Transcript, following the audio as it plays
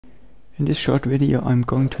In this short video I'm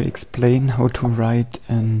going to explain how to write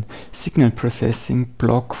a signal processing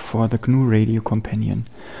block for the Gnu Radio companion.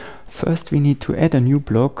 First we need to add a new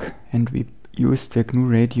block, and we use the Gnu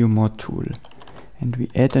Radio mod tool. And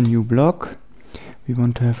we add a new block. We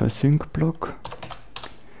want to have a sync block.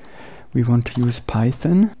 We want to use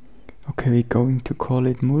Python. Okay, we're going to call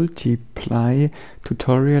it multiply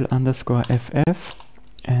tutorial _ff,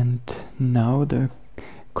 and now the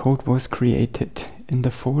code was created. In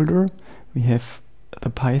the folder we have the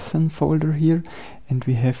Python folder here, and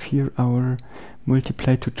we have here our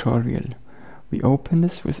multiply tutorial. We open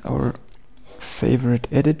this with our favorite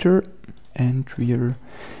editor, and we're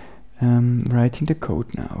writing the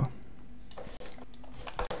code now.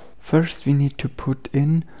 First we need to put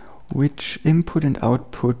in which input and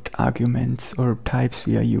output arguments or types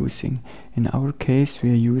we are using. In our case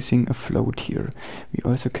we are using a float here. We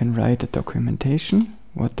also can write a documentation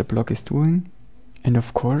what the block is doing, and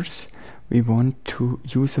of course we want to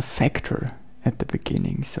use a factor at the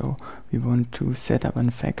beginning, so we want to set up an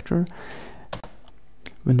effector.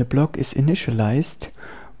 When the block is initialized,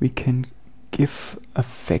 we can give a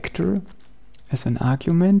factor as an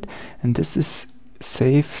argument, and this is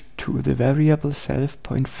saved to the variable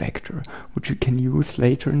self-point factor, which we can use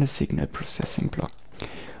later in the signal processing block.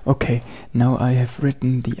 Okay, now I have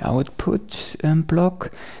written the output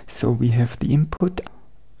block, so we have the input,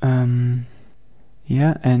 and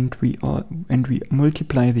we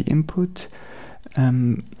multiply the input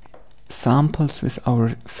samples with our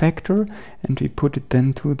factor, and we put it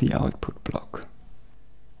then to the output block.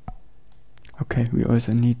 Okay, we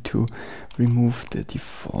also need to remove the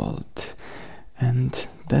default, and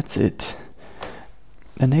that's it.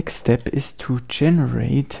 The next step is to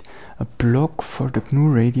generate a block for the Gnu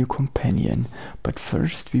Radio companion, but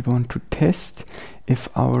first we want to test if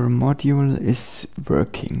our module is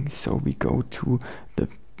working. So we go to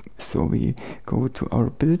our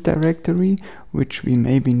build directory, which we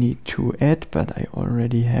maybe need to add, but I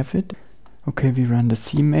already have it. Okay, we run the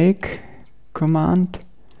cmake command.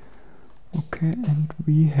 Okay, and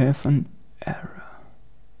we have an error.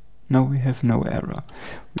 No, we have no error.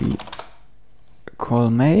 We call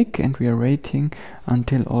make, and we are waiting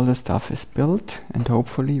until all the stuff is built, and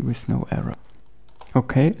hopefully with no error.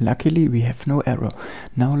 Okay, luckily we have no error.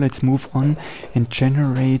 Now let's move on and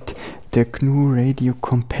generate the Gnu Radio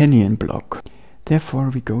companion block. Therefore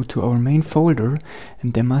we go to our main folder,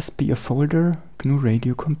 and there must be a folder Gnu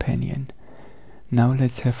Radio companion. Now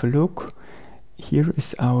let's have a look. Here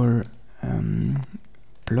is our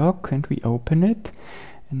block, and we open it,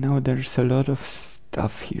 and now there's a lot of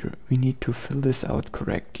stuff here. We need to fill this out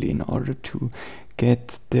correctly in order to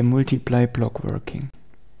get the multiply block working.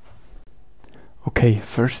 Okay,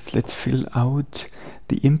 first let's fill out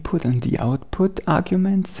the input and the output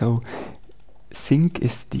arguments. So sync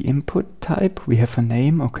is the input type. We have a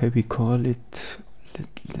name. Okay, we call it,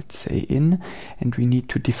 let's say in, and we need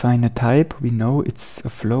to define a type. We know it's a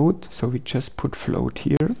float, so we just put float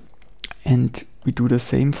here, and we do the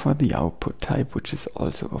same for the output type, which is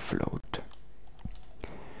also a float.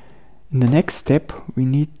 In the next step we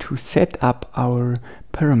need to set up our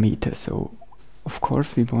parameter. So of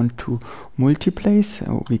course we want to multiply,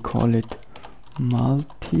 so we call it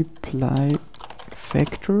multiply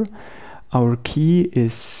factor. Our key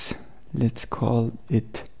is, let's call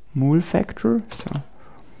it mul factor, so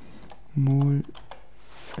mul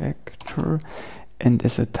factor, and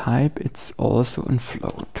as a type it's also in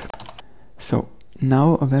float. So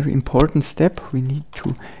now a very important step, we need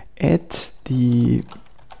to add the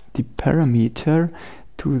parameter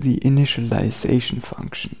to the initialization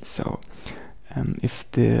function. So if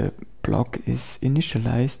the block is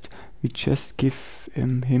initialized, we just give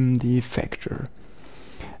him the factor,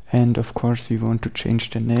 and of course we want to change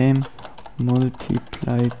the name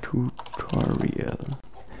multiply tutorial.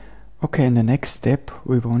 Okay, in the next step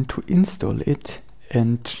we want to install it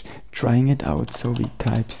and trying it out. So we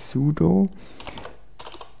type sudo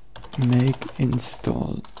make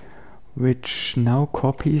install, which now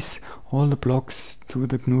copies all the blocks to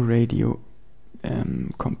the Gnu Radio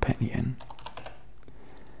companion.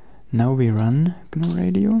 Now we run Gnu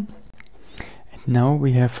Radio, and now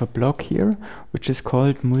we have a block here which is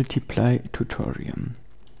called multiply tutorial.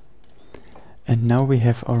 And now we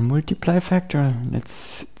have our multiply factor.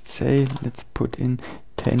 Let's put in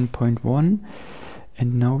 10.1,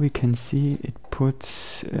 and now we can see it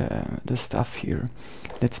puts the stuff here.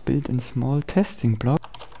 Let's build a small testing block.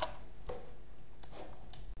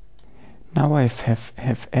 Now I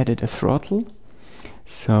have added a throttle,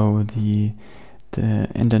 so the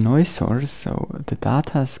noise source, so the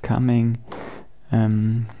data is coming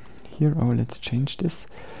here. Oh, let's change this.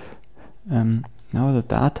 now the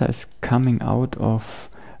data is coming out of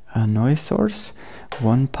a noise source.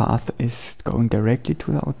 One path is going directly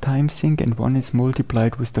to our time sink and one is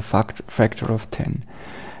multiplied with the factor of 10.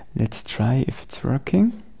 Let's try if it's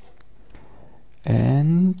working.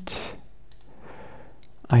 And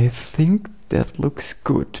I think that looks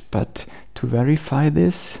good, but to verify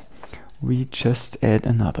this, we just add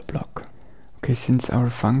another block. Okay, since our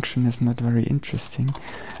function is not very interesting,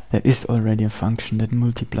 there is already a function that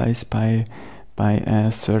multiplies by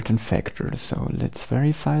a certain factor. So let's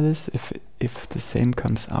verify this if the same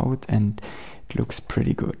comes out, and it looks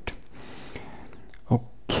pretty good.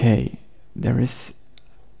 Okay, there is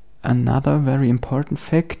another very important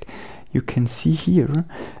fact. You can see here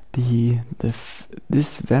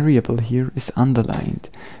this variable here is underlined.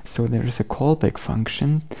 So there is a callback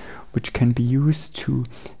function which can be used to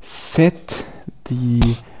set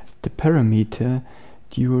the parameter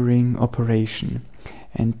during operation,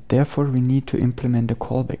 and therefore we need to implement a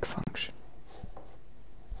callback function.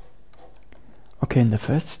 Okay, in the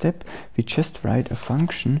first step we just write a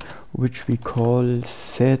function which we call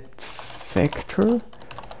setFactor,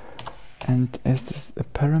 and as a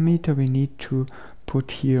parameter we need to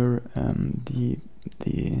put here the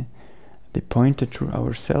pointer to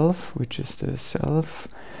ourself, which is the self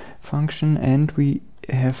function, and we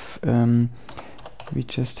have we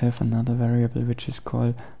just have another variable which is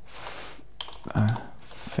called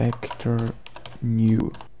factor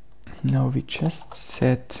new. Now we just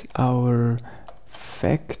set our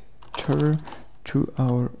factor to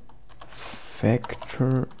our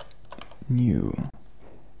factor new.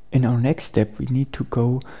 In our next step we need to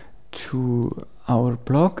go to our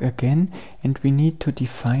block again, and we need to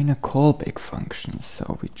define a callback function.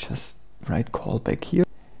 So we just write callback here,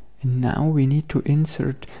 and now we need to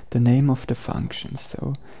insert the name of the function.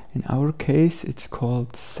 So in our case it's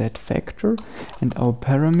called setFactor, and our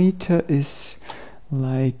parameter is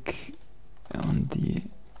like on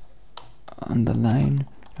the line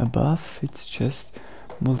above, it's just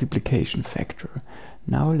multiplication factor.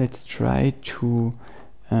 Now let's try to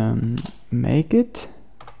make it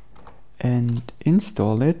and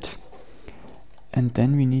install it, and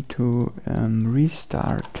then we need to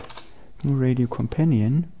restart Gnu Radio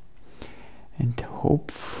Companion, and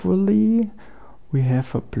hopefully we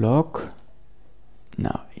have a block.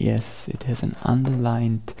 Now yes, it has an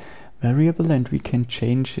underlined variable and we can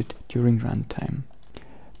change it during runtime.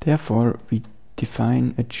 Therefore we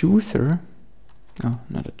define a chooser. No,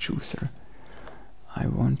 not a chooser. I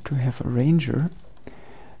want to have a ranger,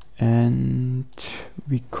 and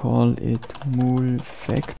we call it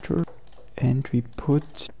mulFactor, and we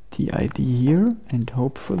put the ID here, and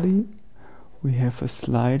hopefully we have a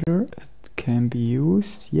slider that can be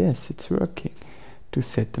used. Yes, it's working, to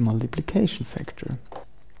set the multiplication factor.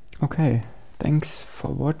 Okay, thanks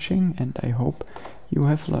for watching, and I hope you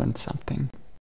have learned something.